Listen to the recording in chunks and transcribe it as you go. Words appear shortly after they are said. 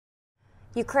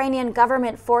Ukrainian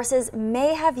government forces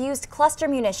may have used cluster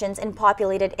munitions in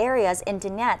populated areas in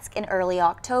Donetsk in early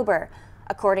October,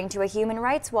 according to a Human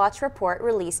Rights Watch report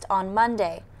released on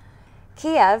Monday.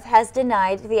 Kiev has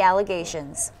denied the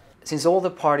allegations. Since all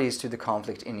the parties to the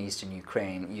conflict in eastern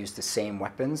Ukraine use the same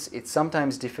weapons, it's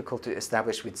sometimes difficult to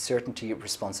establish with certainty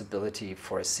responsibility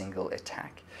for a single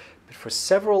attack. But for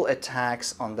several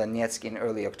attacks on Donetsk in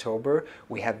early October,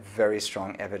 we have very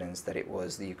strong evidence that it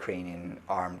was the Ukrainian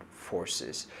armed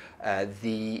forces.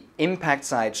 The impact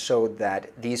side showed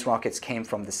that these rockets came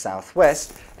from the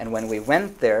southwest, and when we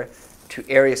went there to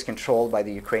areas controlled by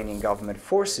the Ukrainian government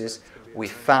forces, we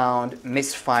found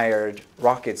misfired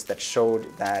rockets that showed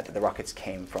that the rockets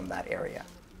came from that area.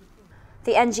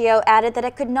 The NGO added that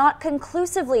it could not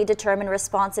conclusively determine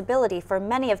responsibility for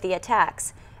many of the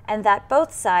attacks, and that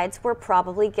both sides were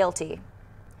probably guilty.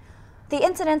 The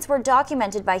incidents were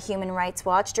documented by Human Rights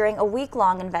Watch during a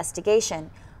week-long investigation,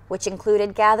 which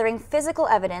included gathering physical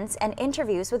evidence and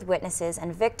interviews with witnesses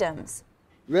and victims.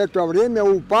 В это время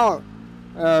упала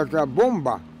эта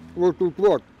бомба вот тут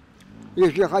вот.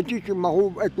 Если хотите,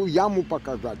 могу эту яму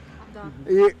показать.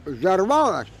 И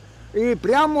взорвалась, и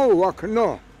прямо в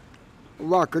окно.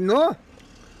 В окно,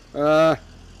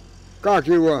 как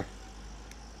его,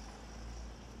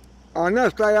 она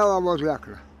стояла возле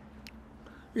окна.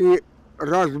 И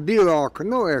разбила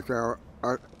окно,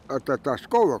 этот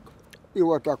осколок, и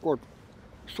вот так вот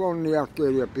сонная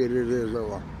артерия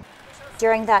перерезала.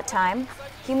 During that time,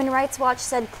 Human Rights Watch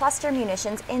said cluster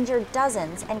munitions injured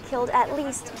dozens and killed at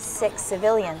least 6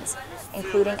 civilians,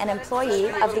 including an employee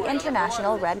of the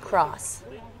International Red Cross.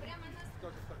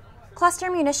 Cluster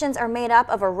munitions are made up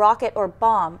of a rocket or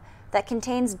bomb that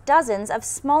contains dozens of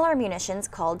smaller munitions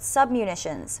called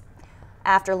submunitions.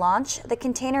 After launch, the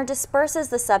container disperses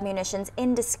the submunitions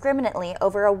indiscriminately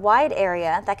over a wide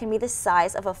area that can be the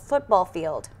size of a football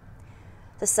field.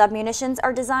 The submunitions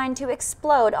are designed to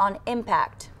explode on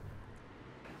impact.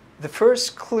 The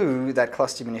first clue that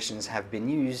cluster munitions have been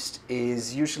used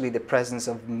is usually the presence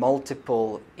of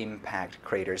multiple impact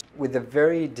craters with a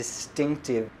very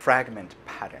distinctive fragment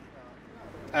pattern.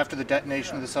 After the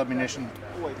detonation of the submunition,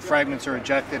 the fragments are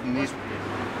ejected and these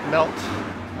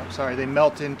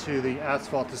melt into the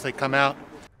asphalt as they come out.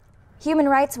 Human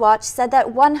Rights Watch said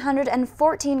that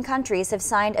 114 countries have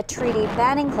signed a treaty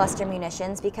banning cluster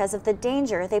munitions because of the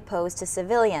danger they pose to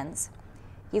civilians.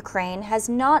 Ukraine has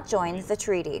not joined the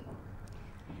treaty.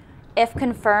 If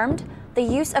confirmed, the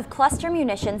use of cluster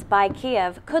munitions by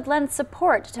Kiev could lend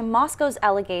support to Moscow's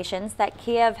allegations that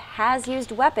Kiev has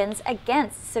used weapons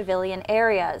against civilian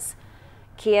areas.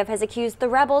 Kiev has accused the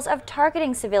rebels of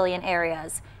targeting civilian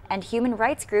areas, and human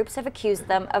rights groups have accused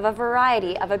them of a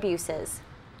variety of abuses.